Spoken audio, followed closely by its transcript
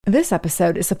This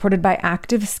episode is supported by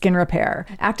Active Skin Repair.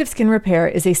 Active Skin Repair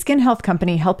is a skin health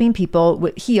company helping people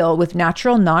heal with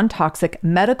natural, non-toxic,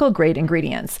 medical-grade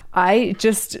ingredients. I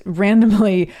just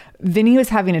randomly, Vinny was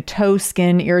having a toe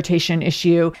skin irritation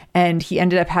issue, and he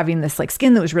ended up having this like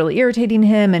skin that was really irritating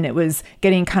him, and it was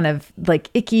getting kind of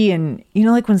like icky, and you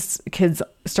know, like when kids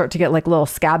start to get like little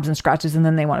scabs and scratches and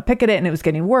then they want to pick at it, and it was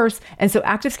getting worse. And so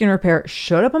Active Skin Repair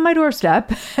showed up on my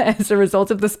doorstep as a result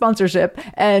of the sponsorship,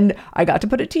 and I got to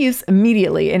put it to use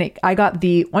immediately. And I got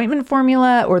the ointment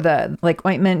formula, or the like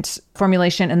ointment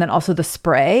formulation, and then also the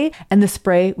spray, and the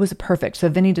spray was perfect. So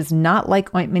Vinny does not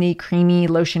like ointmenty, creamy,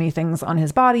 lotiony things on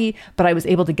his body, but I was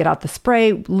able to get out the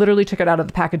spray, literally took it out of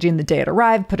the packaging the day it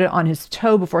arrived, put it on his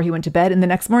toe before he went to bed. And the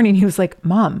next morning he was like,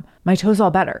 "Mom, my toe's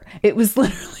all better." It was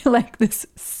literally like this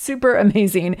super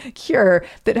amazing cure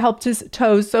that helped his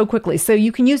toes so quickly. So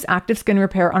you can use Active Skin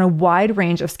Repair on a wide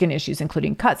range of skin issues,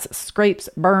 including cuts, scrapes,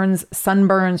 burns,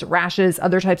 sunburns, rashes,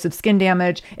 other types of skin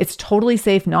damage. It's totally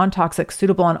safe, non-toxic,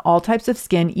 suitable on all types of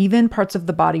skin, even parts of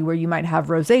the body where you might have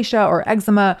rosacea or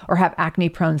eczema or have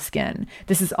acne-prone skin.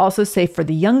 This is also safe for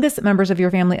the youngest members of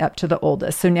your family up to the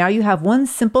oldest. So now you have one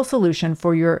simple solution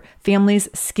for your family's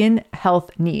skin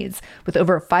health needs. With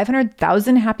over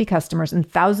 500,000 happy customers and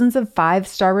thousands of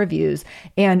 5-star reviews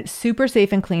and super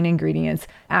safe and clean ingredients,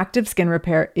 Active Skin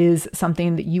Repair is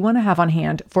something that you want to have on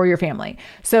hand for your family.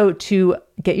 So to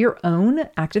get your own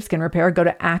Active Skin Repair, go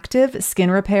to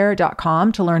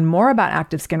activeskinrepair.com to learn more about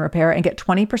Active Skin Repair and get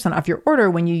 20% off your order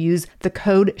when you use the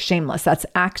code Shameless. That's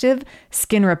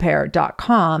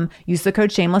activeskinrepair.com. Use the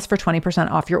code Shameless for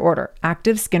 20% off your order.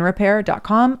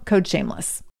 activeskinrepair.com, code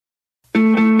Shameless.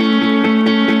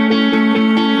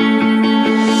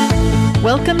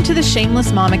 Welcome to the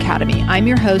Shameless Mom Academy. I'm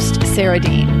your host, Sarah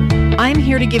Dean. I'm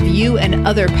here to give you and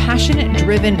other passionate,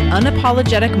 driven,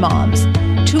 unapologetic moms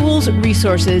tools,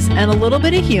 resources, and a little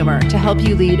bit of humor to help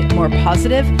you lead more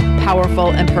positive,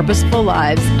 powerful, and purposeful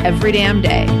lives every damn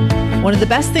day. One of the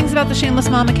best things about the Shameless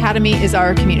Mom Academy is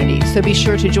our community, so be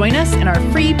sure to join us in our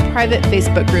free private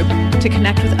Facebook group to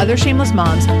connect with other shameless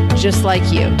moms just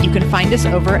like you. You can find us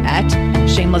over at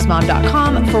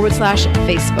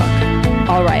shamelessmom.com/Facebook.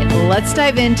 All right, let's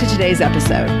dive into today's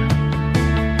episode.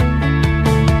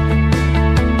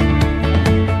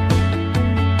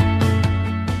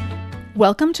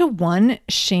 Welcome to One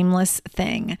Shameless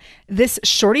Thing. This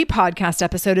shorty podcast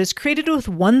episode is created with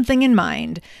one thing in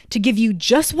mind: to give you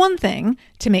just one thing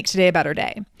to make today a better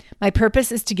day. My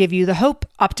purpose is to give you the hope,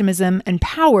 optimism, and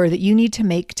power that you need to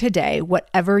make today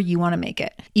whatever you want to make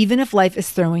it, even if life is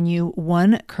throwing you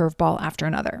one curveball after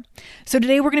another. So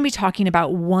today we're going to be talking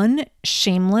about one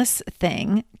shameless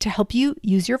thing to help you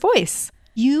use your voice.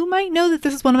 You might know that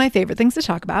this is one of my favorite things to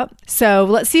talk about. So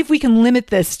let's see if we can limit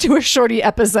this to a shorty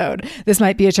episode. This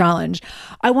might be a challenge.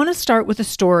 I want to start with a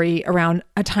story around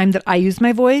a time that I used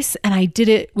my voice, and I did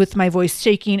it with my voice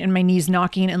shaking and my knees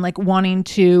knocking and like wanting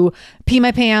to pee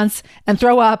my pants and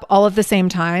throw up all at the same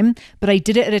time. But I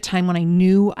did it at a time when I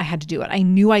knew I had to do it. I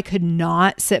knew I could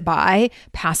not sit by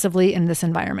passively in this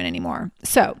environment anymore.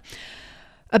 So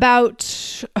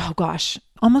about,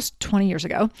 almost 20 years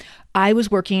ago, I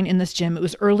was working in this gym. It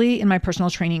was early in my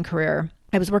personal training career.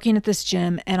 I was working at this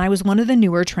gym and I was one of the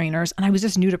newer trainers, and I was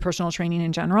just new to personal training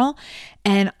in general.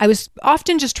 And I was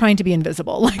often just trying to be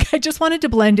invisible. Like I just wanted to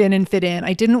blend in and fit in.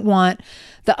 I didn't want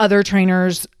the other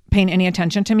trainers paying any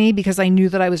attention to me because I knew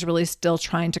that I was really still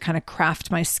trying to kind of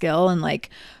craft my skill and like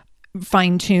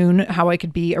fine tune how I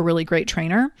could be a really great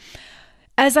trainer.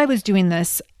 As I was doing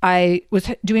this, I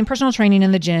was doing personal training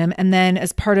in the gym. And then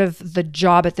as part of the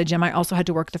job at the gym, I also had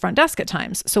to work the front desk at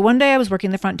times. So one day I was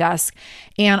working the front desk,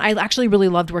 and I actually really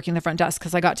loved working the front desk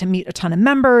because I got to meet a ton of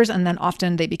members, and then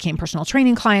often they became personal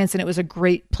training clients, and it was a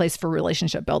great place for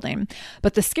relationship building.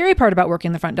 But the scary part about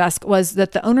working the front desk was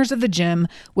that the owners of the gym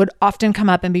would often come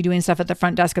up and be doing stuff at the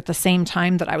front desk at the same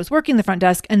time that I was working the front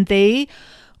desk, and they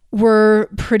were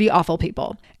pretty awful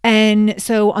people. And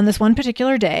so on this one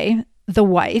particular day, the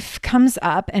wife comes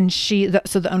up, and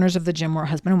so the owners of the gym were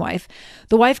husband and wife.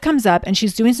 The wife comes up and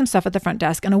she's doing some stuff at the front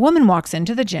desk, and a woman walks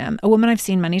into the gym, a woman I've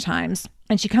seen many times.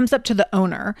 And she comes up to the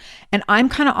owner, and I'm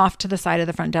kind of off to the side of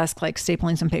the front desk, like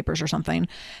stapling some papers or something.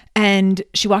 And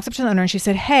she walks up to the owner and she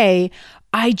said, "Hey,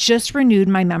 I just renewed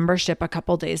my membership a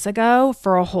couple days ago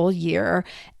for a whole year.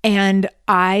 And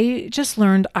I just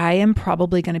learned I am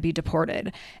probably going to be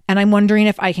deported. And I'm wondering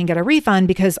if I can get a refund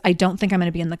because I don't think I'm going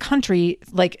to be in the country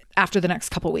like after the next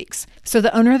couple weeks." So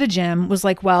the owner of the gym was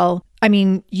like, "Well, I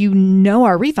mean, you know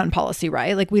our refund policy,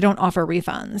 right? Like we don't offer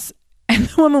refunds." And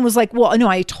the woman was like, well, no,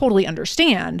 I totally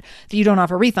understand that you don't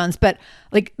offer refunds, but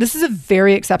like, this is a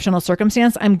very exceptional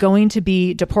circumstance. I'm going to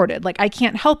be deported. Like, I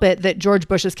can't help it that George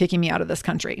Bush is kicking me out of this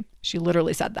country. She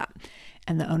literally said that.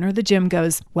 And the owner of the gym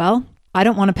goes, well, I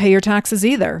don't want to pay your taxes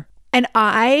either. And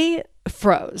I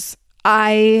froze.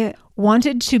 I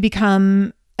wanted to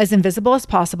become as invisible as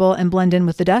possible and blend in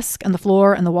with the desk and the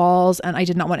floor and the walls. And I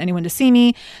did not want anyone to see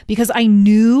me because I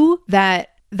knew that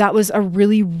was a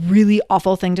really, really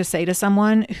awful thing to say to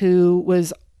someone who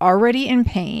was already in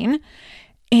pain.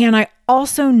 And I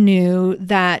also knew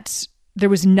that there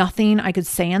was nothing I could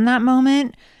say in that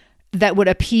moment that would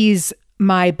appease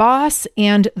my boss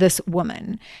and this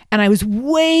woman. And I was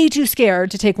way too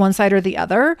scared to take one side or the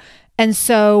other. And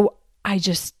so I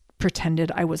just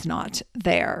pretended I was not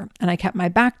there. And I kept my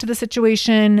back to the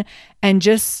situation and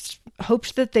just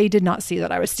hoped that they did not see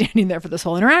that I was standing there for this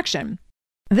whole interaction.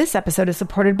 This episode is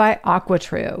supported by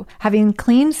AquaTrue. Having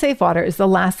clean, safe water is the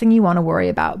last thing you want to worry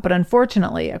about. But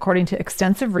unfortunately, according to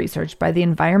extensive research by the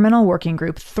Environmental Working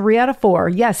Group, 3 out of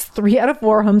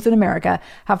 4 homes in America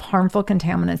have harmful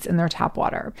contaminants in their tap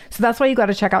water. So that's why you got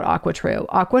to check out AquaTrue.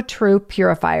 AquaTrue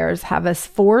purifiers have a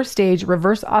 4-stage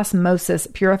reverse osmosis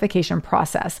purification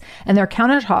process. And their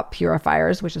countertop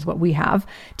purifiers, which is what we have,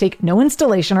 take no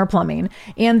installation or plumbing.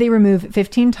 And they remove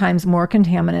 15 times more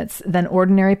contaminants than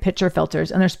ordinary pitcher filters.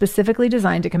 And they're specifically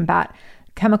designed to combat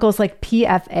chemicals like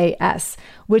PFAS,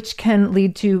 which can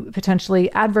lead to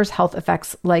potentially adverse health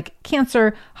effects like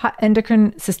cancer,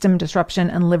 endocrine system disruption,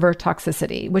 and liver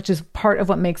toxicity, which is part of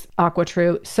what makes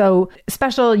AquaTrue so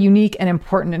special, unique, and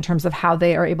important in terms of how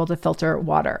they are able to filter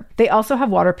water. They also have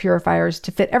water purifiers to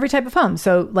fit every type of home.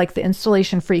 So like the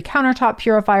installation-free countertop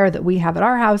purifier that we have at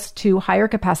our house to higher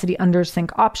capacity under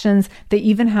sink options. They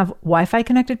even have Wi-Fi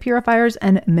connected purifiers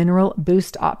and mineral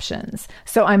boost options.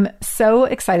 So I'm so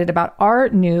excited about our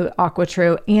new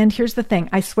AquaTrue. And here's the thing.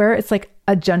 I swear it's like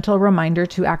a gentle reminder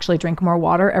to actually drink more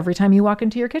water every time you walk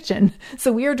into your kitchen.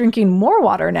 So we are drinking more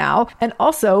water now and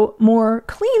also more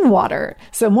clean water.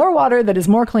 So more water that is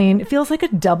more clean. It feels like a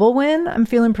double win. I'm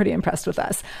feeling pretty impressed with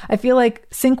us. I feel like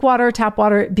sink water, tap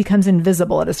water becomes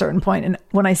invisible at a certain point. And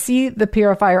when I see the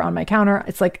purifier on my counter,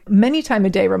 it's like many times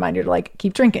a day reminder to like,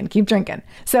 keep drinking, keep drinking.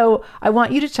 So I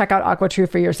want you to check out AquaTrue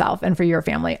for yourself and for your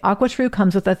family. AquaTrue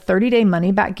comes with a 30-day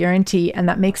money-back guarantee, and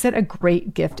that makes it a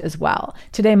great gift as well.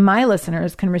 Today, my listeners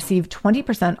can receive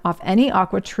 20% off any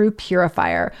AquaTrue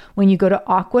purifier when you go to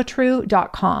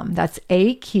aquatrue.com. That's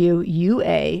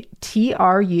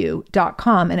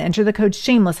AQUATRU.com and enter the code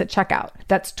shameless at checkout.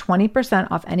 That's 20%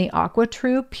 off any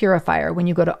AquaTrue purifier when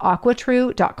you go to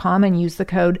aquatrue.com and use the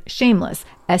code shameless,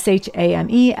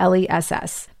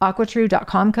 SHAMELESS.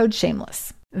 aquatrue.com code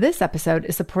shameless. This episode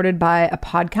is supported by a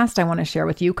podcast I want to share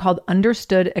with you called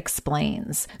Understood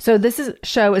Explains. So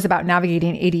show is about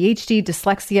navigating ADHD,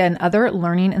 dyslexia, and other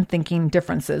learning and thinking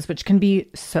differences, which can be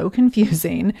so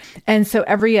confusing. And so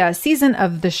every season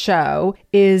of the show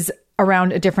is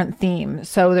around a different theme.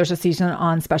 So there's a season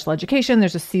on special education,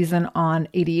 there's a season on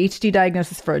ADHD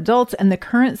diagnosis for adults, and the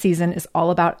current season is all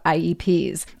about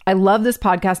IEPs. I love this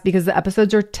podcast because the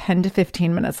episodes are 10 to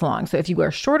 15 minutes long. So if you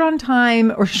are short on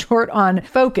time or short on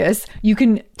focus, you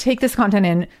can take this content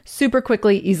in super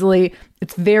quickly, easily.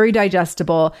 It's very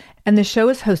digestible. And the show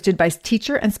is hosted by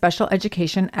teacher and special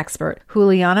education expert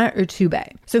Juliana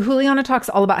Urtubey. So Juliana talks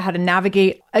all about how to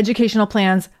navigate educational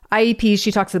plans, IEPs.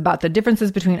 She talks about the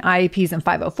differences between IEPs and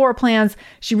 504 plans.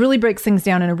 She really breaks things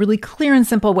down in a really clear and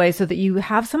simple way so that you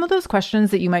have some of those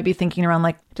questions that you might be thinking around,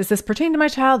 like, does this pertain to my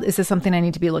child? Is this something I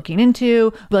need to be looking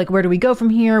into? Like, where do we go from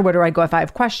here? Where do I go if I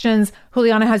have questions?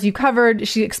 Juliana has you covered.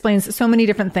 She explains so many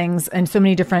different things and so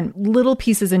many different little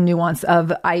pieces and nuance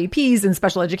of IEPs and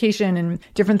special education and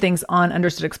different things on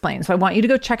Understood Explains. So I want you to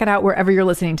go check it out wherever you're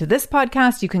listening to this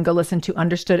podcast. You can go listen to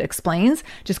Understood Explains.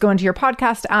 Just go into your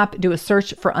podcast app, do a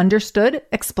search for Understood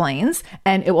Explains,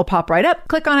 and it will pop right up.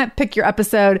 Click on it, pick your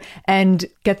episode, and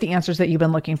get the answers that you've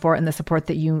been looking for and the support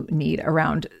that you need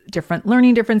around different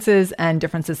learning differences and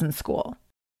differences in school.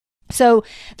 So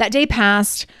that day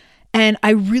passed, and I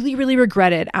really, really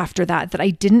regretted after that I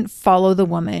didn't follow the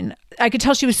woman. I could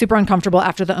tell she was super uncomfortable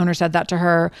after the owner said that to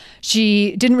her.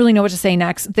 She didn't really know what to say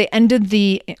next. They ended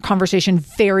the conversation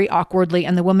very awkwardly,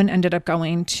 and the woman ended up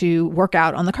going to work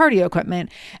out on the cardio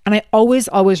equipment. And I always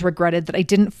regretted that I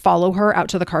didn't follow her out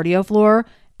to the cardio floor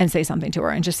and say something to her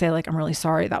and just say, like, I'm really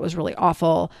sorry. That was really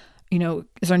awful. You know,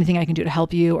 is there anything I can do to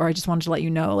help you? Or I just wanted to let you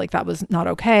know, like, that was not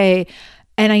okay.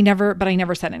 And I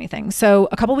never said anything. So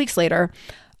a couple weeks later,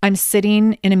 I'm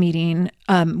sitting in a meeting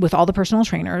with all the personal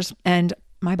trainers, and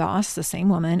my boss, the same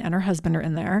woman, and her husband are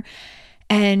in there.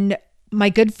 And my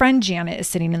good friend Janet is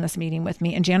sitting in this meeting with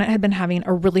me, and Janet had been having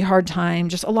a really hard time,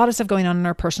 just a lot of stuff going on in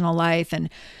her personal life. And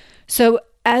so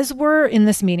as we're in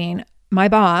this meeting, my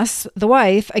boss, the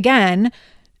wife, again,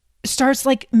 starts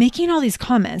like making all these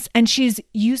comments, and she's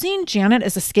using Janet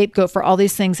as a scapegoat for all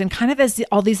these things and kind of as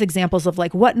all these examples of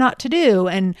like what not to do.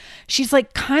 And she's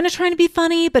like kind of trying to be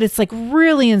funny, but it's like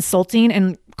really insulting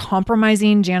and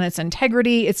compromising Janet's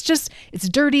integrity. It's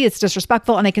dirty, it's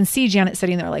disrespectful. And I can see Janet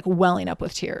sitting there like welling up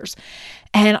with tears.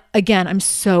 And again, I'm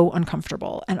so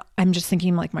uncomfortable. And I'm just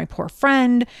thinking like my poor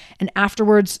friend. And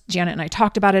afterwards, Janet and I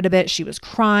talked about it a bit. She was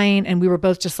crying and we were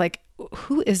both just like,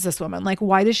 who is this woman? Like,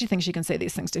 why does she think she can say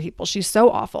these things to people? She's so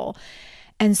awful.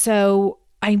 And so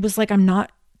I was like, I'm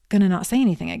not going to not say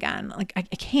anything again. Like, I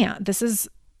can't. This is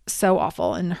so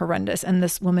awful and horrendous. And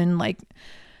this woman, like,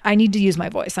 I need to use my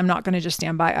voice. I'm not going to just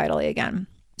stand by idly again.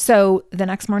 So the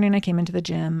next morning I came into the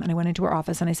gym and I went into her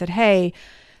office and I said, hey,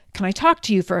 can I talk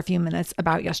to you for a few minutes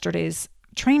about yesterday's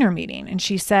trainer meeting? And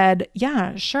she said,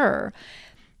 yeah, sure.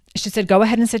 She said, go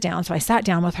ahead and sit down. So I sat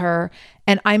down with her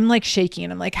and I'm like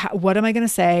shaking. I'm like, what am I going to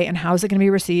say? And how is it going to be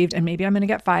received? And maybe I'm going to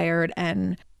get fired.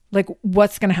 And like,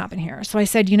 what's going to happen here? So I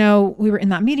said, we were in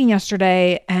that meeting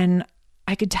yesterday and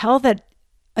I could tell that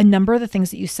a number of the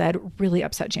things that you said really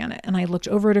upset Janet. And I looked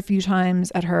over it a few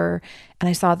times at her and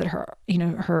I saw that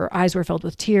her eyes were filled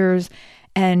with tears.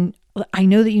 And I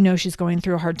know that she's going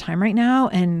through a hard time right now.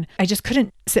 And I just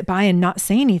couldn't sit by and not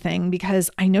say anything because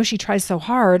I know she tries so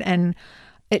hard. And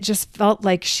it just felt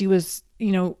like she was,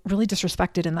 really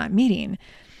disrespected in that meeting.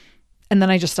 And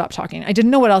then I just stopped talking. I didn't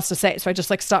know what else to say. So I just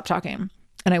like stopped talking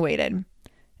and I waited.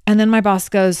 And then my boss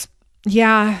goes,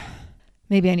 yeah,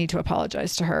 maybe I need to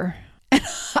apologize to her. And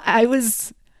I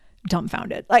was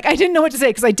dumbfounded. Like I didn't know what to say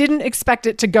because I didn't expect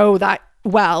it to go that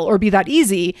well or be that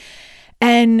easy.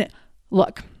 And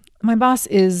look, my boss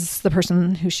is the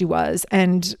person who she was.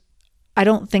 And I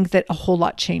don't think that a whole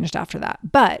lot changed after that.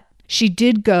 But she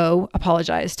did go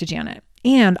apologize to Janet.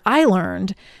 And I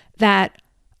learned that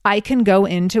I can go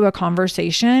into a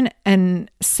conversation and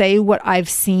say what I've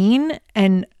seen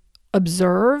and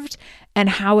observed and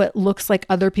how it looks like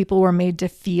other people were made to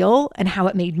feel and how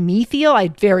it made me feel. I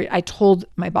told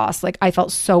my boss, like I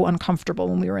felt so uncomfortable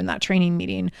when we were in that training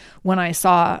meeting when I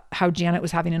saw how Janet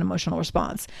was having an emotional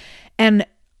response. And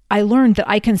I learned that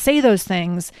I can say those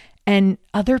things and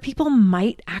other people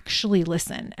might actually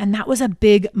listen. And that was a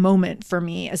big moment for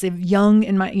me as a young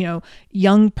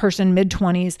person,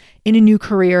 mid-20s in a new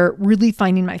career, really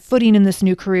finding my footing in this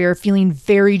new career, feeling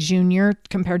very junior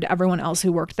compared to everyone else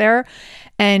who worked there.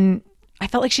 And I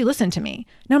felt like she listened to me.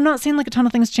 Now, I'm not saying like a ton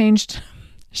of things changed.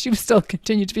 She was still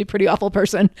continued to be a pretty awful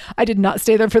person. I did not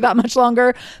stay there for that much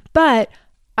longer, but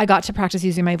I got to practice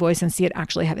using my voice and see it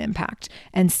actually have impact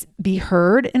and be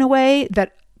heard in a way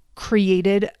that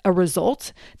created a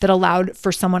result that allowed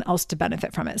for someone else to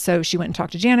benefit from it. So she went and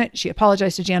talked to Janet. She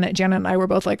apologized to Janet. Janet and I were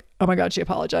both like, oh my God, she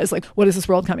apologized. Like, what is this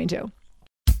world coming to?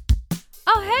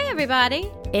 Oh, hey,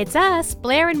 everybody. It's us,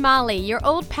 Blair and Molly, your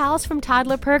old pals from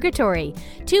Toddler Purgatory.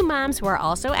 Two moms who are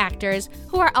also actors,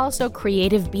 who are also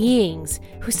creative beings,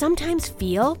 who sometimes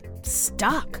feel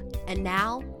stuck. And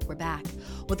now we're back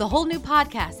with a whole new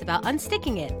podcast about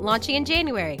unsticking it, launching in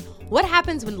January. What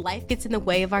happens when life gets in the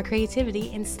way of our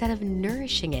creativity instead of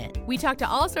nourishing it? We talk to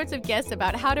all sorts of guests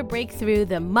about how to break through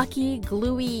the mucky,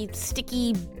 gluey,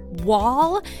 sticky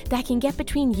wall that can get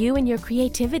between you and your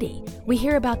creativity. We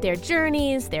hear about their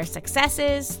journeys, their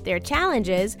successes, their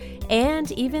challenges,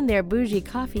 and even their bougie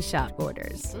coffee shop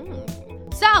orders.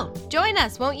 So, join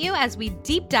us, won't you, as we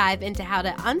deep dive into how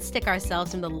to unstick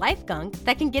ourselves from the life gunk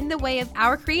that can get in the way of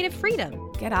our creative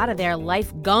freedom. Get out of there,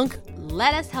 life gunk.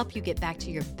 Let us help you get back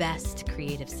to your best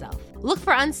creative self. Look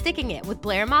for Unsticking It with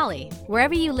Blair and Molly.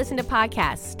 Wherever you listen to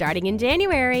podcasts, starting in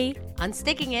January.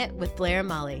 Unsticking It with Blair and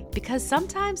Molly, because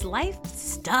sometimes life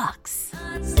sucks.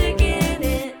 Unsticking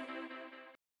it.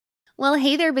 Well,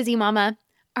 hey there, busy mama.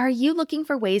 Are you looking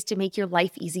for ways to make your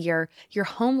life easier, your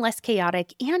home less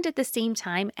chaotic, and at the same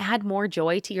time add more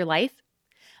joy to your life?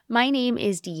 My name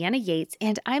is Deanna Yates,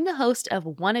 and I'm the host of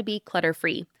Wanna Be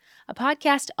Clutter-Free, a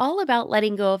podcast all about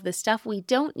letting go of the stuff we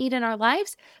don't need in our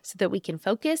lives so that we can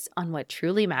focus on what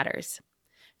truly matters.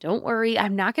 Don't worry,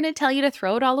 I'm not going to tell you to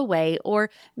throw it all away or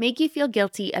make you feel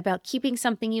guilty about keeping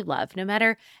something you love, no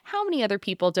matter how many other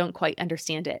people don't quite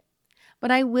understand it.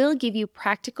 But I will give you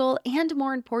practical and,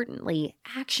 more importantly,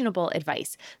 actionable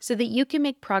advice so that you can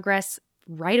make progress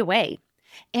right away.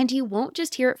 And you won't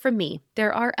just hear it from me.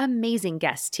 There are amazing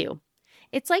guests too.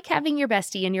 It's like having your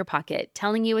bestie in your pocket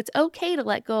telling you it's okay to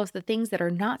let go of the things that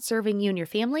are not serving you and your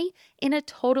family in a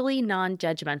totally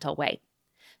non-judgmental way.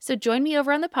 So join me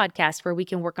over on the podcast where we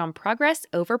can work on progress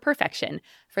over perfection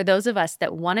for those of us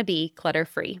that want to be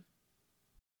clutter-free.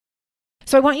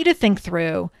 So I want you to think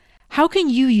through, how can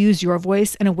you use your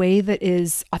voice in a way that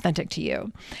is authentic to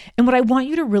you? And what I want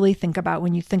you to really think about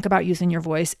when you think about using your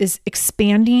voice is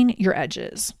expanding your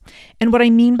edges. And what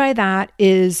I mean by that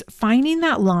is finding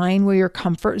that line where your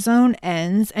comfort zone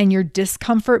ends and your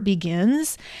discomfort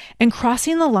begins, and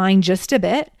crossing the line just a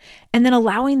bit, and then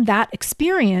allowing that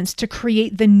experience to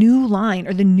create the new line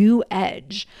or the new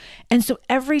edge. And so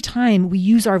every time we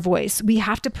use our voice, we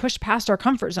have to push past our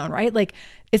comfort zone, right? Like,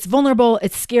 it's vulnerable,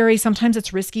 it's scary, sometimes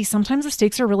it's risky, sometimes the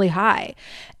stakes are really high.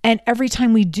 And every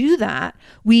time we do that,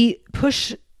 we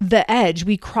push the edge,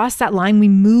 we cross that line, we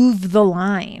move the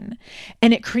line,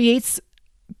 and it creates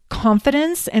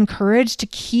confidence and courage to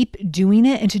keep doing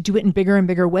it and to do it in bigger and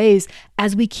bigger ways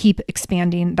as we keep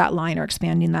expanding that line or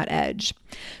expanding that edge.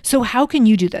 So how can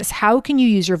you do this? How can you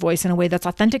use your voice in a way that's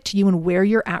authentic to you and where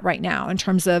you're at right now in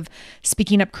terms of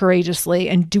speaking up courageously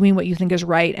and doing what you think is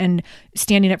right and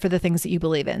standing up for the things that you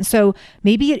believe in? So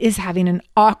maybe it is having an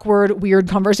awkward, weird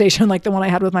conversation like the one I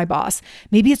had with my boss.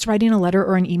 Maybe it's writing a letter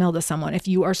or an email to someone. If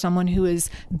you are someone who is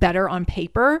better on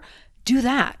paper, do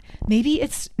that. Maybe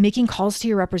it's making calls to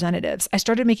your representatives. I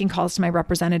started making calls to my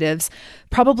representatives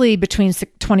probably between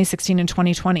 2016 and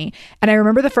 2020. And I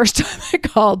remember the first time I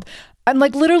called, I'm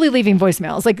like literally leaving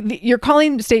voicemails. Like, you're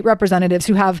calling state representatives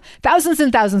who have thousands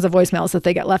and thousands of voicemails that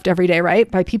they get left every day,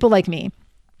 right? By people like me.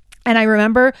 And I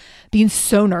remember being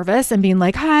so nervous and being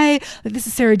like, hi, this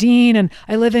is Sarah Dean and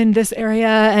I live in this area.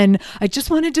 And I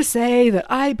just wanted to say that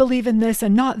I believe in this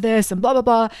and not this and blah, blah,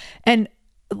 blah. And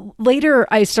later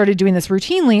I started doing this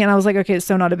routinely and I was like, okay, it's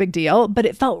so not a big deal, but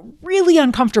it felt really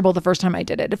uncomfortable the first time I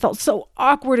did it. It felt so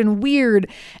awkward and weird.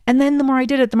 And then the more I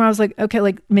did it, the more I was like, okay,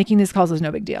 like making these calls is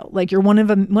no big deal. Like, you're one in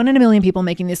a million people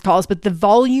making these calls, but the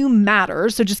volume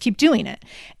matters. So just keep doing it.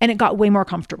 And it got way more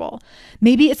comfortable.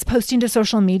 Maybe it's posting to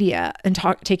social media and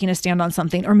taking a stand on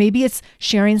something, or maybe it's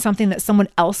sharing something that someone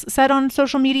else said on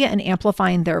social media and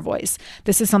amplifying their voice.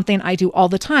 This is something I do all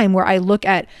the time where I look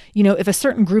at, if a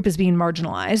certain group is being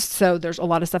marginalized. So there's a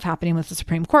lot of stuff happening with the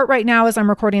Supreme Court right now as I'm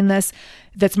recording this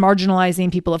that's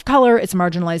marginalizing people of color. It's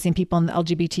marginalizing people in the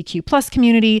LGBTQ plus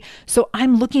community. So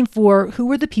I'm looking for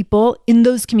who are the people in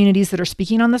those communities that are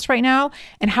speaking on this right now,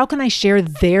 and how can I share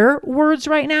their words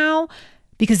right now,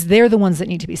 because they're the ones that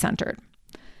need to be centered.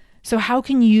 So how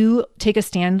can you take a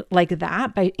stand like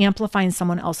that by amplifying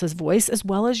someone else's voice as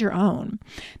well as your own?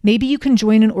 Maybe you can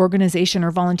join an organization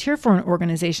or volunteer for an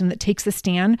organization that takes a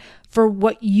stand for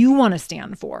what you want to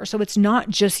stand for. So it's not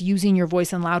just using your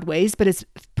voice in loud ways, but it's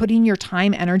putting your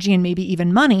time, energy, and maybe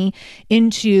even money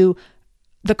into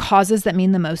the causes that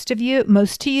mean the most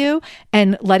to you,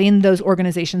 and letting those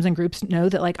organizations and groups know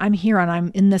that, like, I'm here and I'm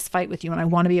in this fight with you and I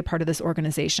want to be a part of this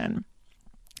organization.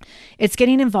 It's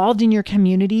getting involved in your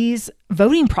community's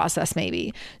voting process,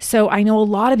 maybe. So I know a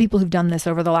lot of people who've done this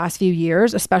over the last few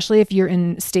years, especially if you're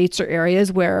in states or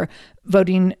areas where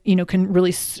voting, can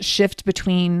really shift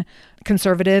between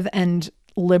conservative and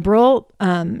liberal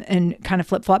and kind of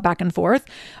flip-flop back and forth.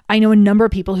 I know a number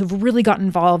of people who've really gotten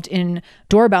involved in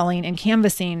doorbelling and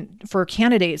canvassing for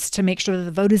candidates to make sure that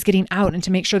the vote is getting out and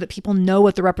to make sure that people know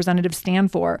what the representatives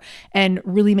stand for, and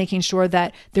really making sure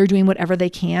that they're doing whatever they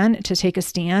can to take a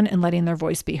stand and letting their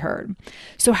voice be heard.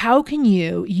 So how can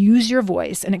you use your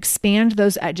voice and expand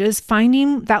those edges,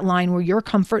 finding that line where your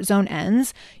comfort zone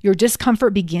ends, your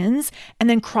discomfort begins, and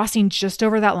then crossing just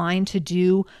over that line to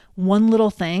do one little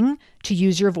thing to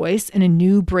use your voice in a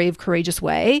new, brave, courageous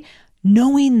way,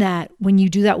 knowing that when you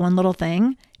do that one little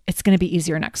thing, it's going to be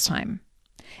easier next time.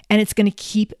 And it's going to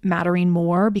keep mattering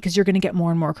more because you're going to get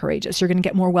more and more courageous. You're going to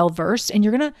get more well-versed and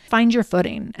you're going to find your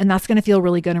footing. And that's going to feel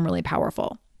really good and really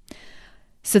powerful.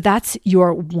 So that's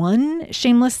your one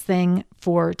shameless thing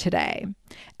for today.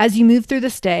 As you move through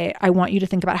this day, I want you to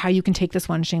think about how you can take this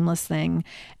one shameless thing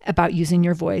about using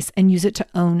your voice and use it to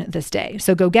own this day.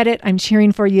 So go get it. I'm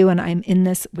cheering for you and I'm in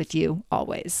this with you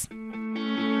always.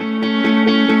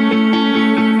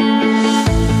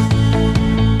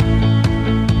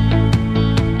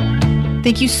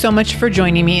 Thank you so much for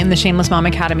joining me in the Shameless Mom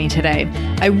Academy today.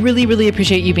 I really, really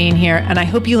appreciate you being here, and I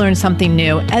hope you learned something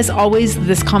new. As always,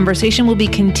 this conversation will be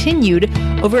continued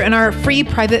over in our free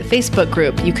private Facebook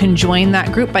group. You can join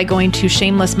that group by going to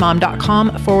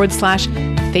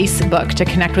shamelessmom.com/Facebook to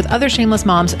connect with other shameless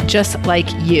moms just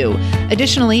like you.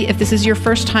 Additionally, if this is your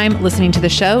first time listening to the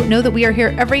show, know that we are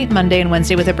here every Monday and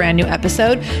Wednesday with a brand new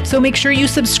episode. So make sure you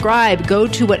subscribe. Go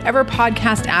to whatever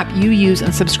podcast app you use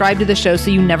and subscribe to the show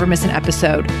so you never miss an episode.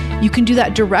 You can do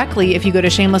that directly if you go to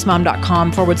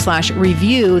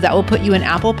shamelessmom.com/review. That will put you in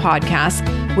Apple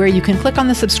Podcasts. where you can click on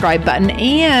the subscribe button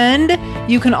and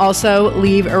you can also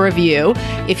leave a review.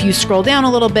 If you scroll down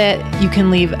a little bit, you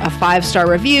can leave a 5-star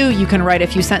review. You can write a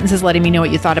few sentences letting me know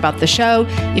what you thought about the show.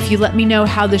 If you let me know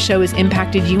how the show has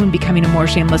impacted you in becoming a more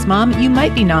shameless mom, you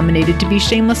might be nominated to be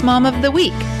Shameless Mom of the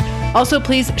Week. Also,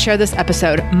 please share this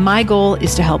episode. My goal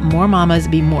is to help more mamas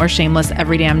be more shameless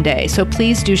every damn day. So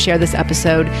please do share this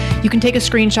episode. You can take a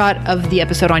screenshot of the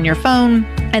episode on your phone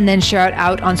and then share it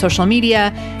out on social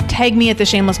media. Tag me at the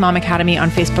Shameless Mom Academy on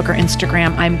Facebook or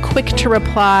Instagram. I'm quick to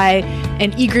reply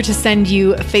and eager to send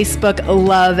you Facebook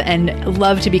love and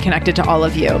love to be connected to all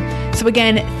of you. So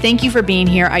again, thank you for being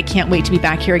here. I can't wait to be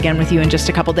back here again with you in just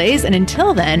a couple days. And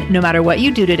until then, no matter what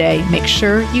you do today, make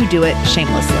sure you do it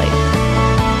shamelessly.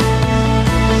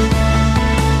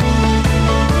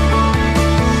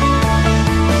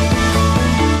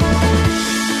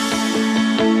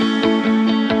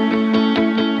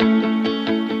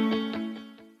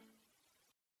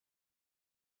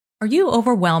 Are you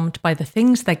overwhelmed by the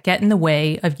things that get in the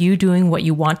way of you doing what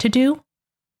you want to do?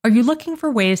 Are you looking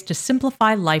for ways to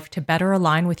simplify life to better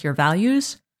align with your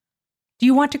values? Do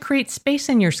you want to create space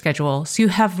in your schedule so you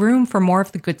have room for more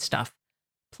of the good stuff?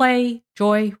 Play,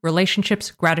 joy,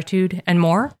 relationships, gratitude, and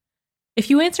more?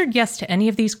 If you answered yes to any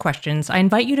of these questions, I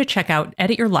invite you to check out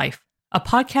Edit Your Life, a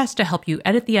podcast to help you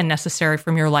edit the unnecessary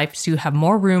from your life so you have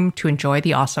more room to enjoy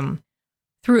the awesome.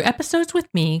 Through episodes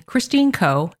with me, Christine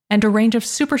Coe, and a range of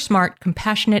super smart,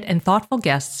 compassionate, and thoughtful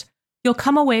guests, you'll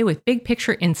come away with big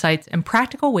picture insights and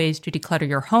practical ways to declutter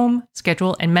your home,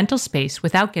 schedule, and mental space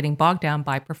without getting bogged down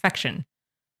by perfection.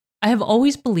 I have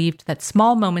always believed that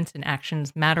small moments and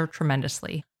actions matter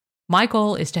tremendously. My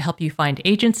goal is to help you find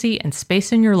agency and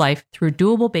space in your life through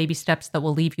doable baby steps that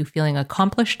will leave you feeling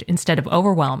accomplished instead of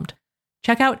overwhelmed.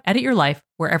 Check out Edit Your Life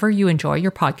wherever you enjoy your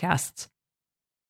podcasts.